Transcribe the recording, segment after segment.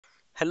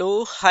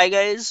Hello, hi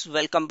guys,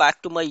 welcome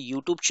back to my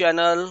YouTube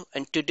channel.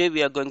 And today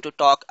we are going to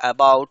talk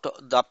about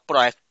the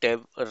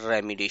proactive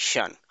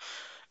remediation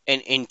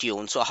in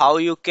Intune. So, how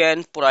you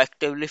can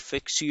proactively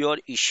fix your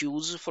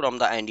issues from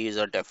the end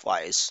user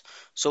device.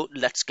 So,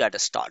 let's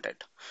get started.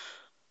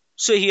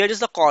 So, here is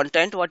the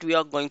content what we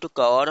are going to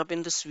cover up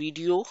in this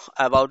video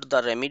about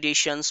the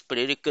remediations,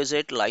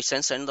 prerequisite,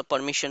 license, and the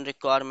permission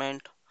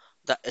requirement,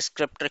 the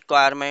script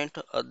requirement,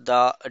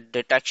 the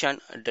detect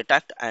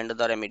and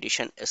the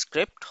remediation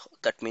script.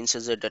 That means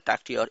is it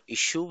detect your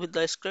issue with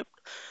the script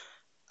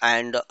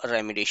and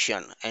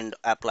remediation and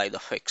apply the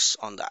fix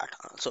on that.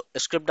 So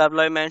script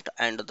deployment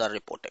and the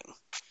reporting.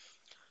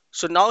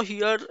 So now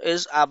here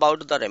is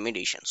about the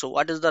remediation. So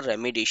what is the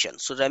remediation?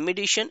 So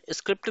remediation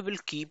script will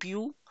keep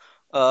you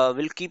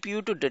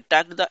to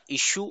detect the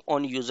issue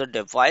on user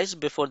device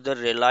before they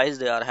realize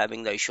they are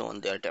having the issue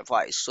on their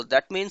device. So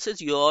that means is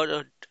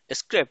your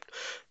script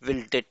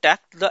will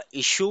detect the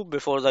issue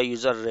before the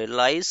user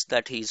realize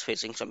that he is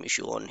facing some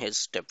issue on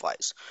his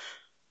device.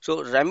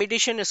 So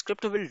remediation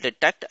script will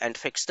detect and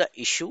fix the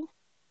issue.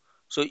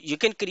 So you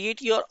can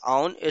create your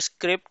own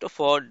script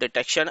for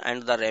detection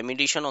and the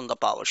remediation on the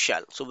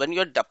PowerShell. So when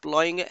you're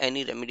deploying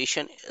any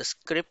remediation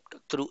script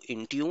through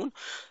Intune,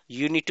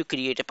 you need to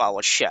create a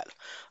PowerShell.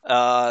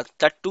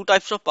 That two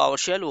types of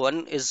PowerShell.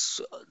 One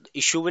is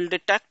issue will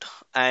detect,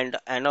 and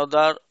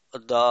another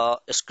the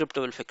script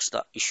will fix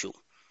the issue.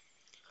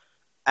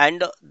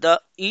 And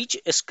the each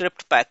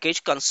script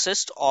package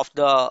consists of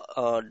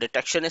the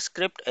detection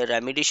script, a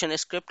remediation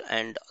script,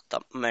 and the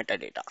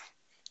metadata.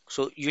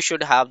 So you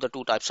should have the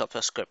two types of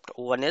a script.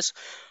 One is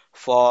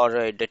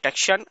for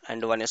detection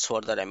and one is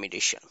for the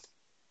remediation.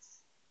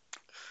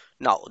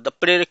 Now the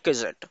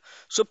prerequisite.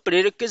 So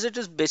prerequisite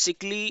is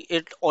basically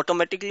it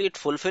automatically it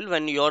fulfill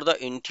when your the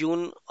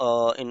Intune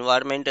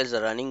environment is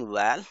running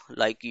well.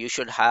 Like you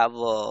should have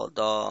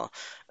the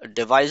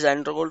device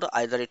enrolled.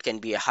 Either it can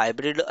be a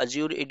hybrid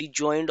Azure AD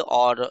joined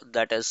or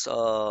that is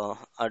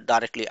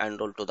directly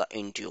enrolled to the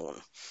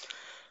Intune.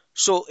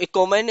 So a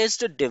common is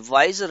the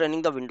device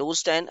running the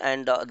Windows 10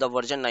 and the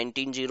version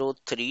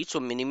 1903.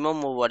 So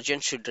minimum version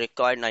should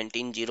require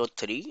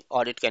 1903,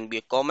 or it can be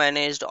a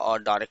co-managed or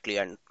directly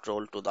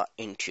enrolled to the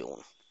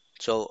Intune.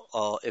 So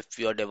if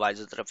your device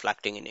is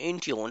reflecting in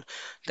Intune,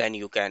 then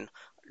you can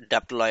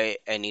deploy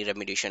any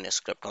remediation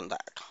script on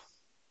that.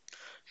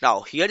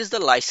 Now here is the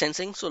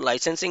licensing. So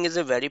licensing is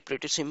a very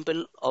pretty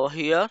simple over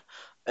here.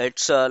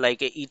 It's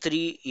like a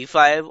E3,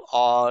 E5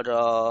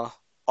 or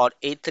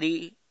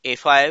A3,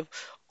 A5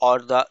 or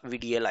the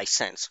VDA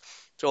license.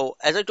 So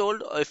as I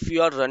told, if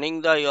you are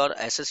running the your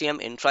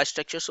SSEM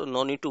infrastructure, so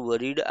no need to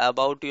worry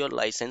about your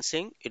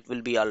licensing. It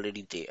will be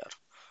already there.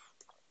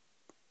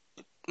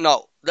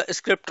 Now the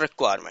script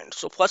requirement.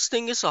 So first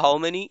thing is how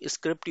many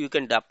script you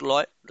can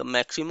deploy. The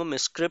maximum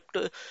script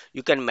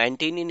you can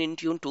maintain in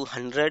Intune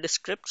 200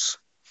 scripts.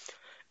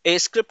 A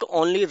script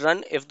only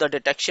run if the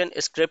detection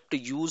script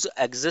use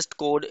exist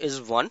code is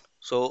one.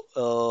 So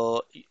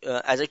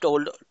as I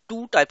told,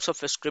 two types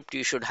of a script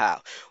you should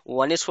have.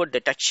 One is for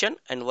detection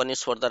and one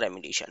is for the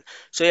remediation.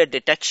 So a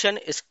detection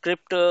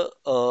script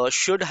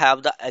should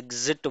have the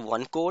exit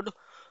one code.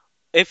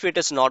 If it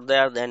is not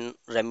there, then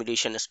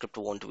remediation script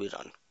won't be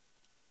run.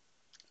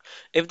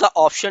 If the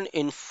option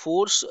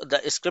enforce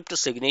the script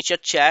signature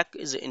check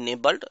is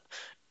enabled,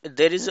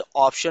 there is an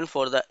option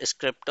for the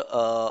script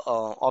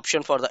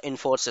option for the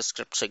enforce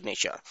script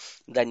signature.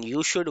 Then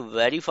you should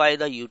verify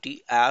the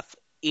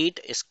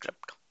UTF-8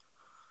 script.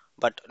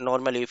 But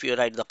normally, if you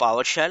write the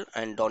PowerShell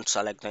and don't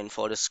select the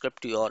enforce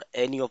script, your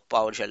any of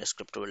PowerShell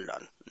script will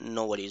run.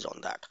 No worries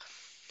on that.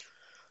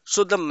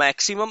 So the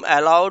maximum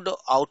allowed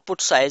output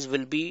size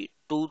will be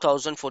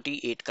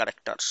 2048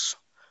 characters.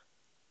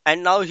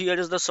 And now here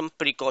is the some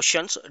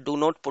precautions. Do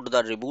not put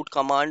the reboot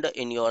command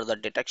in your the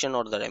detection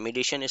or the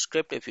remediation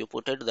script. If you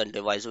put it, then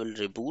device will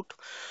reboot.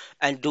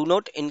 And do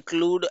not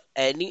include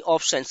any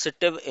of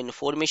sensitive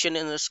information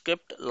in the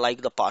script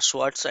like the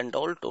passwords and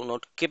all. Do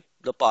not keep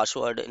the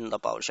password in the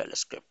PowerShell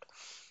script.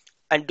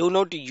 And do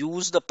not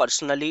use the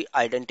personally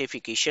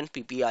identification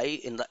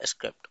PPI in the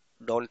script.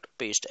 Don't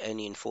paste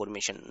any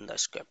information in the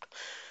script.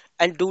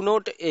 And do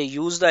not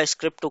use the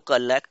script to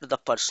collect the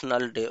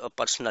personal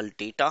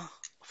data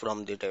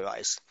from the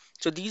device.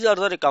 So these are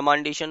the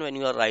recommendation when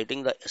you are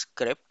writing the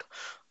script.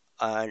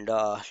 And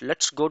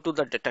let's go to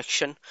the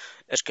detection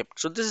script.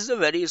 So this is a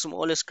very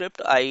small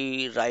script.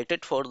 I write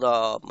it for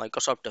the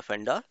Microsoft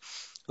Defender.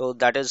 So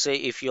that is say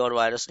if your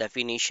virus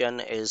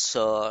definition is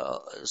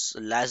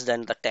less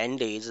than the 10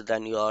 days,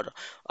 then your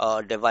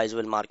device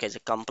will mark as a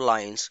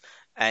compliance,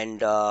 and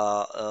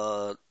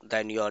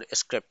then your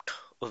script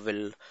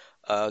will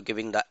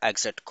giving the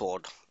exit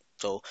code.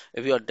 So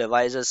if your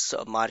device is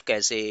marked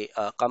as a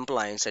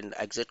compliance and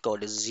exit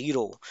code is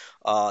 0,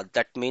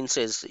 that means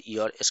is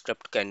your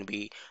script can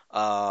be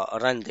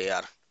run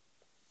there.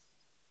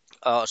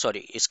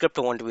 Sorry, script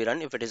won't be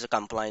run if it is a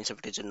compliance. If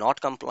it is a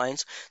not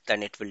compliance,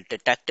 then it will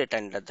detect it,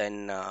 and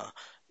then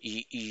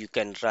you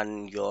can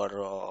run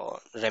your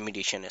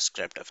remediation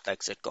script if the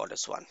exit code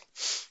is 1.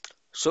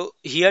 So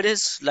here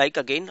is like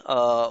again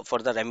for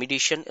the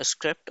remediation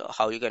script,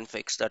 how you can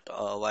fix that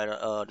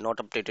wire not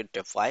updated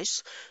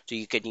device. So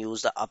you can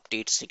use the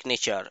update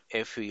signature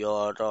if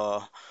your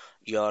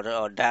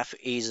def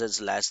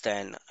is less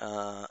than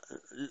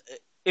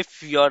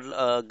if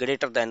you're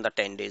greater than the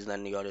 10 days,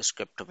 then your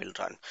script will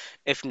run.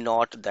 If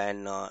not,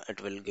 then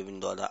it will give in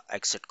the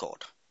exit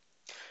code.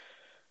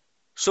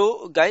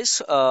 So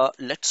guys,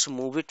 let's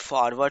move it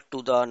forward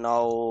to the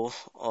now.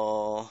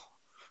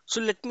 So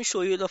let me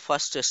show you the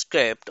first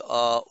script,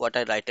 what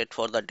I write it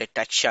for the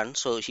detection.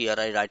 So here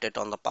I write it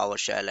on the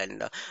PowerShell,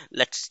 and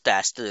let's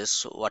test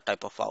this, what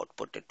type of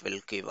output it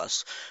will give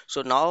us.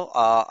 So now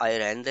I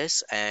ran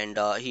this, and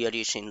here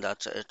you see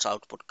that its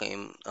output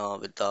came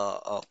with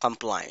the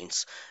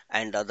compliance,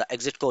 and the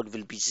exit code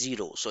will be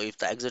 0. So if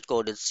the exit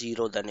code is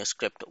 0, then a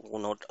script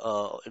will not,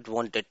 it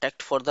won't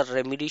detect for the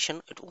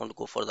remediation, it won't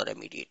go for the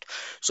remediate.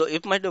 So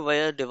if my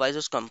device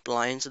is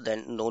compliant,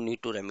 then no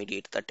need to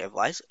remediate the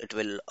device. It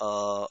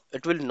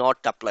will not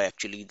apply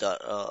actually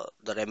the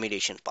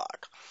remediation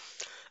part.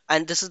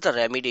 And this is the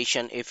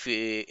remediation.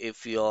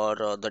 If your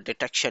the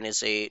detection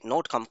is a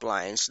not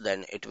compliance,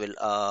 then it will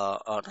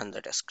run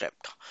that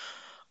script.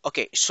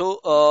 Okay,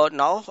 so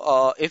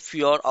now if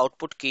your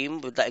output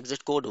came with the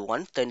exit code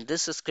 1, then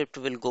this script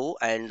will go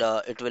and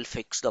it will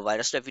fix the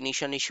virus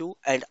definition issue,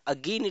 and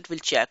again it will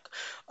check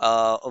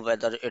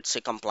whether it's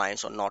a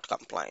compliance or not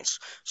compliance.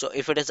 So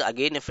if it is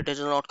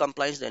not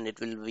compliance, then it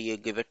will be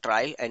give a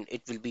try and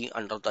it will be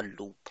under the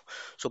loop.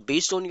 So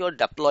based on your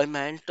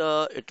deployment,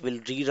 it will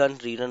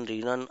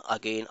rerun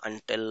again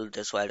until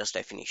this virus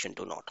definition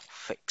do not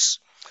fix.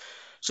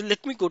 So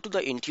let me go to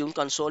the Intune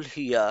console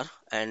here,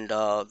 and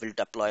we'll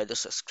deploy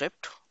this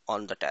script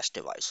on the test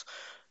device.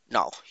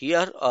 Now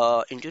here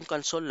Intune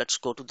console, let's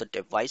go to the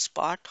device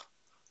part,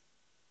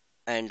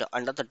 and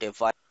under the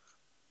device.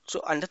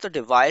 So under the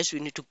device, we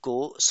need to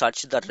go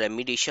search the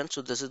remediation.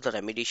 So this is the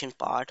remediation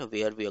part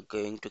where we are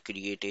going to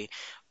create a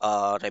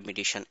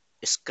remediation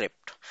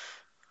script.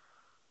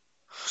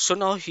 So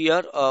now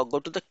here go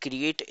to the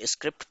create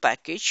script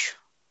package,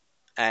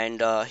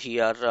 and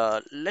here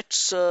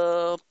let's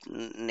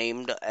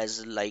named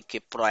as like a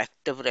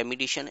proactive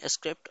remediation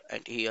script,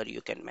 and here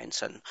you can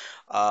mention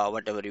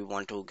whatever you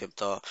want to give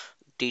the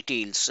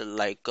details,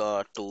 like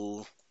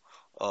to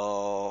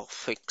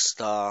fix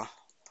the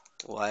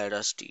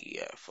virus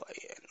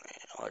define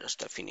virus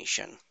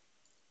definition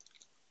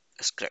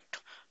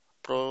script.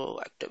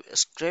 Proactive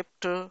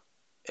script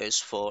is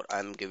for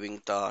I'm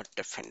giving the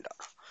defender.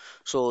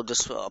 So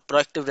this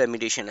proactive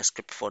remediation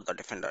script for the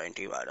defender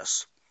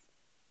antivirus.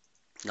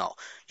 Now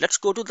let's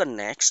go to the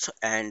next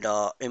and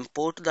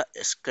import the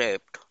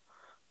script.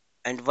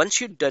 And once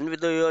you're done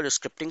with your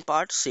scripting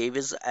part, save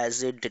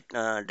as a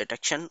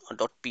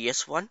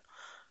detection.ps1.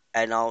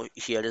 And now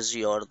here is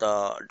your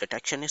the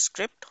detection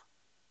script.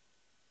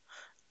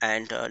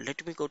 And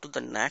let me go to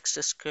the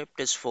next script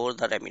is for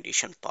the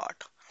remediation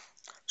part.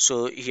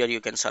 So here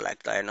you can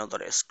select another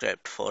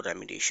script for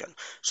remediation.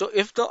 So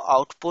if the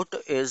output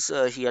is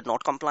here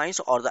not compliance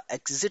or the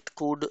exit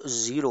code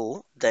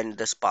 0, then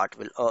this part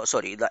will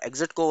sorry, the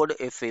exit code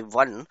if a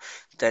 1,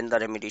 then the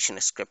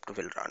remediation script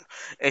will run.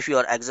 If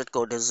your exit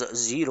code is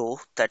 0,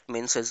 that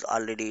means is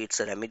already it's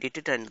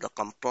remediated and the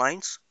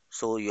compliance,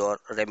 so your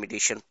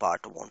remediation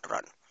part won't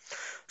run.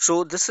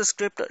 So this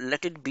script,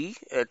 let it be.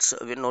 It's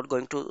we're not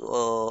going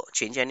to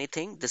change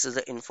anything. This is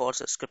the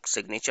enforce script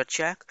signature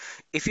check.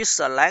 If you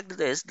select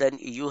this, then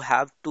you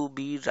have to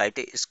be write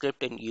a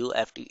script in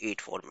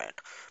UFT8 format.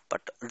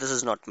 But this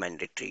is not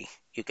mandatory.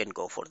 You can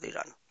go for the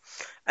run.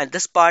 And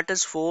this part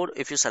is for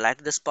if you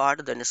select this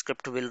part, then the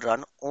script will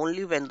run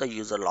only when the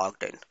user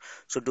logged in.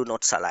 So do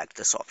not select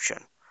this option.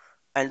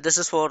 And this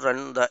is for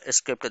run the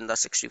script in the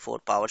 64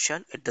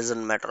 PowerShell. It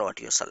doesn't matter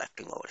what you're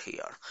selecting over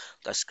here.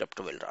 The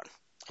script will run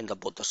in the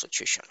both the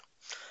situation.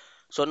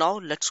 So now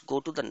let's go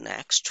to the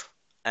next,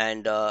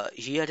 and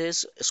here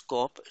is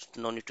scope.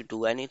 No need to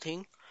do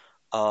anything.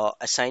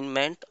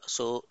 Assignment.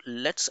 So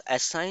let's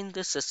assign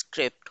this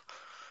script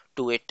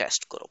to a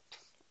test group.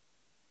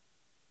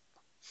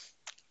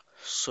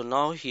 So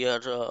now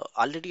here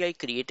already I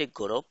create a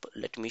group.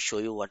 Let me show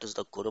you what is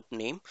the group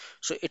name.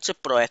 So it's a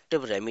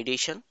proactive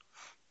remediation,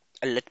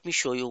 and let me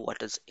show you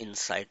what is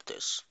inside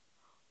this.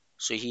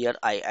 So here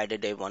I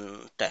added a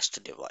one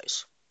test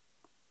device.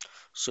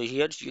 So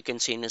here you can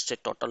see it's the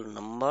total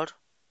number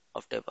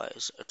of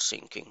device it's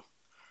syncing.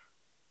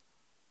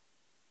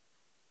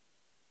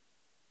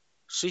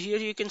 So here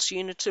you can see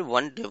it's a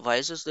one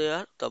device is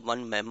there, the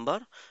one member,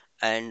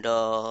 and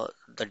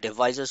the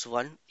device is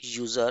one,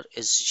 user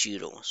is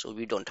 0. So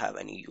we don't have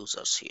any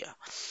users here.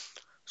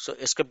 So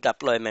script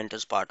deployment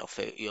is part of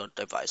your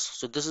device.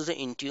 So this is the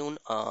Intune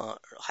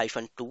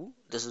 -2.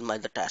 This is my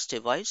the test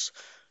device,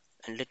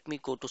 and let me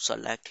go to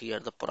select here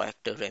the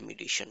proactive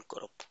remediation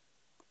group.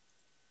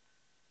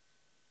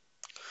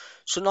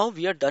 So now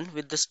we are done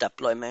with this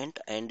deployment,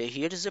 and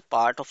here is a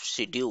part of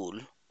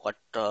schedule. What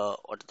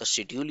the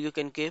schedule you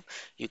can give?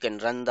 You can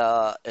run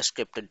the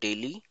script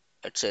daily.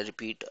 It's a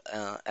repeat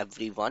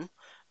every one,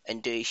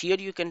 and here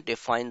you can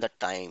define the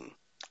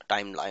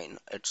timeline.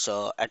 It's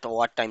at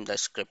what time the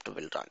script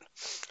will run.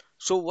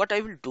 So what I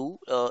will do,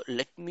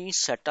 let me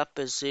set up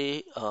as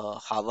a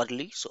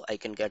hourly so I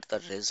can get the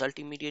result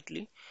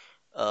immediately.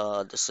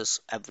 This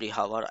is every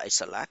hour I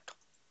select,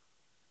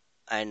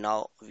 and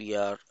now we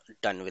are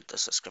done with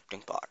this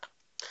scripting part.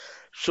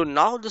 So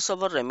now this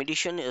our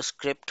remediation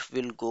script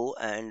will go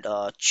and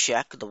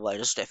check the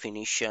virus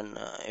definition.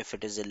 If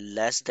it is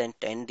less than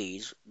 10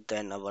 days,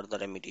 then our the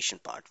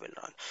remediation part will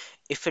run.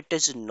 If it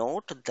is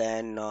not,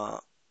 then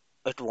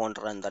it won't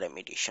run the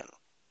remediation.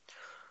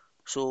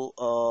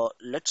 So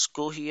let's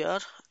go here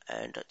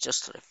and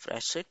just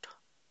refresh it.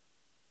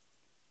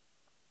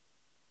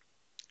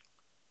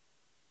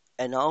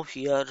 And now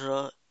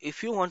here,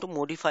 if you want to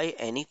modify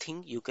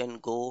anything, you can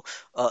go.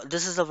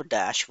 This is our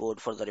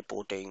dashboard for the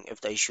reporting. If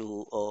the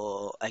issue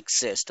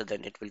exists,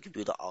 then it will give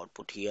you the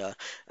output here.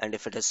 And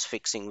if it is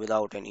fixing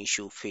without any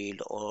issue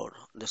failed, or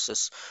this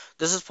is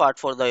part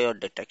for the your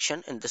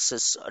detection, and this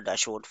is a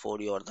dashboard for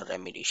your the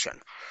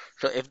remediation.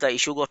 So if the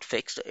issue got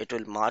fixed, it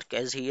will mark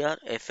as here.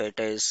 If it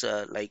is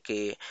like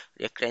a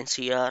recurrence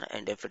here,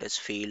 and if it is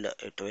failed,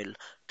 it will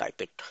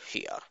type it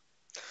here.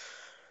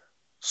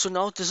 So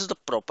now this is the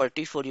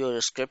property for your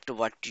script,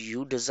 what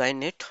you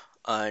design it.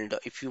 And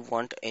if you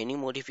want any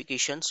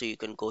modification, so you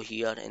can go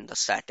here in the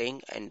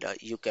setting, and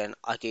you can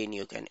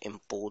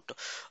import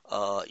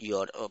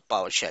your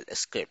PowerShell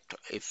script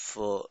if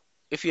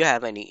you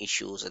have any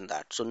issues in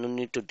that. So no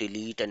need to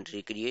delete and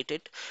recreate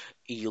it.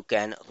 You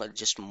can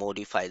just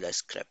modify the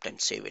script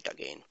and save it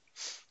again.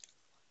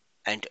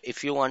 And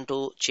if you want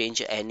to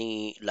change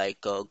any like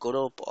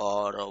group,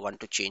 or want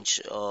to change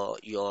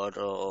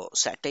your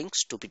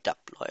settings to be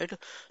deployed,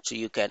 so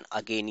you can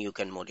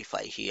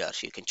modify here.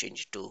 So you can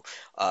change it to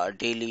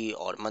daily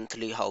or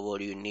monthly,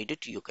 however you need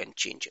it, you can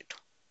change it.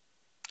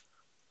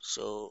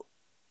 So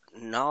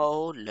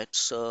now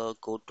let's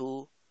go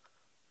to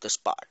this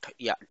part.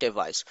 Yeah,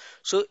 device.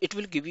 So it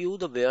will give you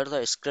the where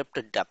the script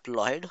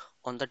deployed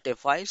on the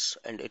device,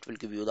 and it will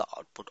give you the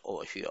output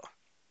over here.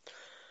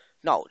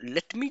 Now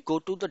let me go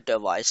to the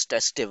device,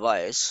 test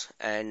device,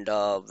 and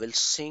we'll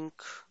sync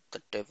the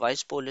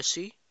device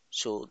policy.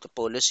 So the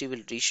policy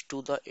will reach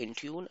to the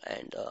Intune,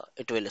 and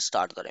it will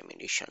start the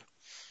remediation.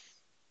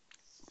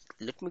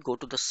 Let me go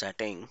to the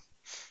setting.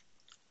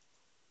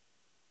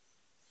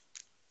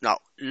 Now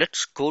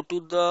let's go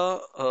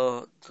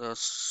to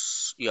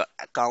your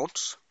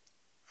accounts,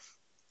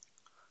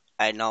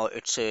 and now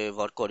it's a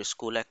work or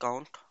school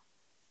account.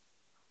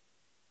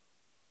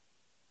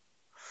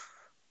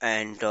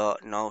 And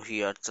now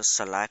here to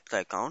select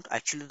the account.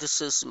 Actually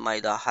this is my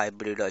the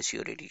hybrid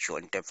Azure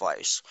edition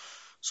device,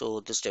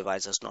 so this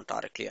device is not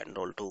directly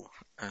enrolled to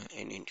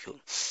in Intune.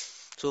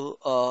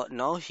 So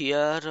now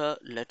here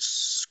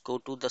let's go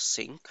to the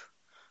sync.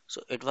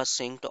 So it was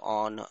synced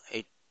on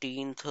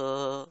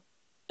 18th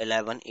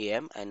 11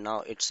 a.m. and now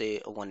it's a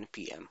 1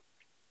 p.m.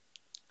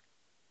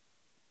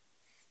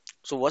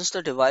 So once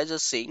the device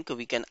is synced,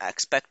 we can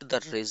expect the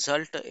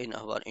result in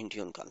our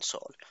Intune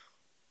console.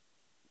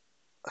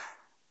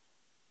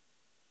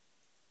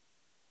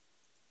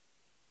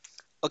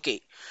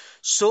 Okay,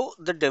 so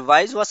the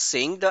device was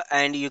synced,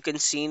 and you can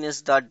see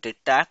is the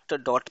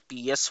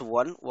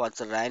detect.ps1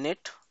 was ran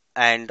it,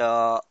 and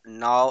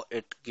now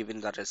it given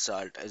the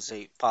result as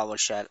a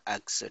PowerShell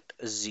exit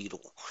 0.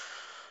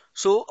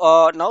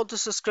 So now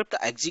this script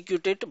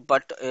executed,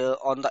 but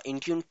on the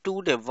Intune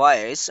 2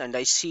 device, and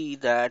I see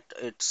that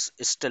it's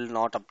still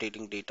not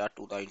updating data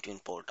to the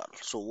Intune portal.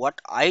 So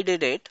what I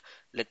did it,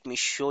 let me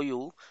show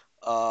you.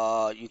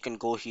 You can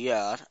go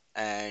here,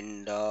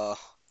 and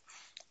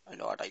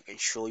what I can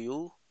show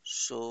you.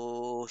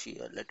 So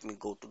here, let me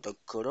go to the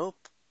group,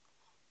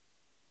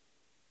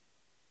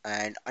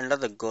 and under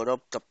the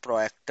group, the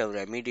proactive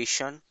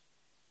remediation,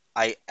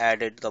 I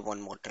added the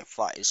one more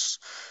device.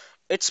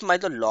 It's my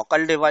the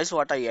local device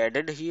what I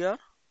added here,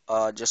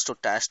 just to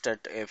test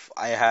it if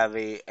I have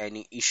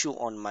any issue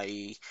on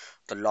my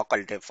the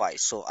local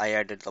device. So I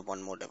added the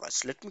one more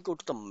device. Let me go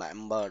to the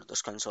member.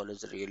 This console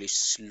is really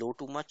slow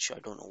too much. I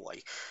don't know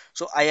why.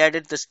 So I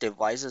added this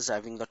device as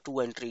having the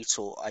two entries.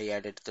 So I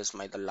added this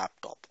my the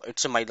laptop.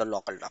 It's my the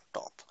local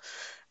laptop.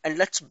 And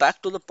let's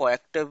back to the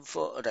proactive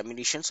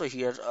remediation. So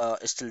here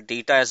still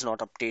data is not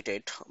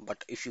updated,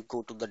 but if you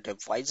go to the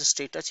device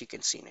status, you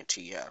can see it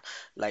here.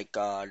 Like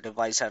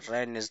device had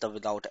run is the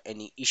without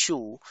any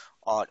issue,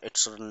 or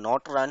it's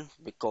not run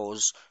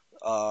because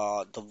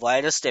the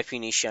virus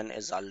definition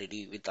is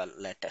already with the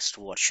latest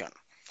version.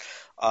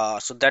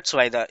 So that's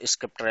why the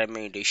script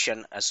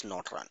remediation has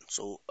not run.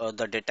 So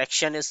the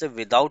detection is a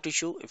without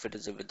issue. If it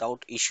is a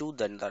without issue,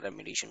 then the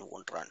remediation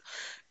won't run.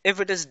 If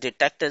it is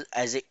detected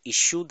as a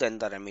issue, then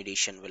the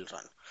remediation will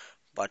run.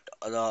 But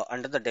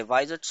under the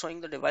device, it's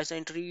showing the device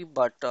entry,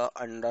 but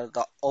under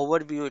the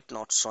overview, it's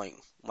not showing.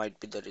 Might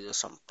be there is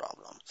some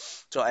problem.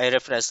 So I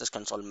refresh this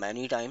console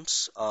many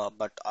times,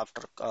 but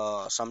after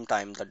some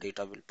time, the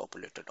data will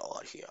populate it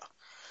over here.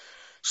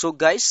 So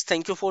guys,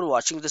 thank you for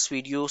watching this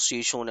video. See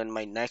you soon in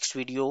my next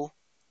video.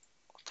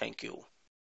 Thank you.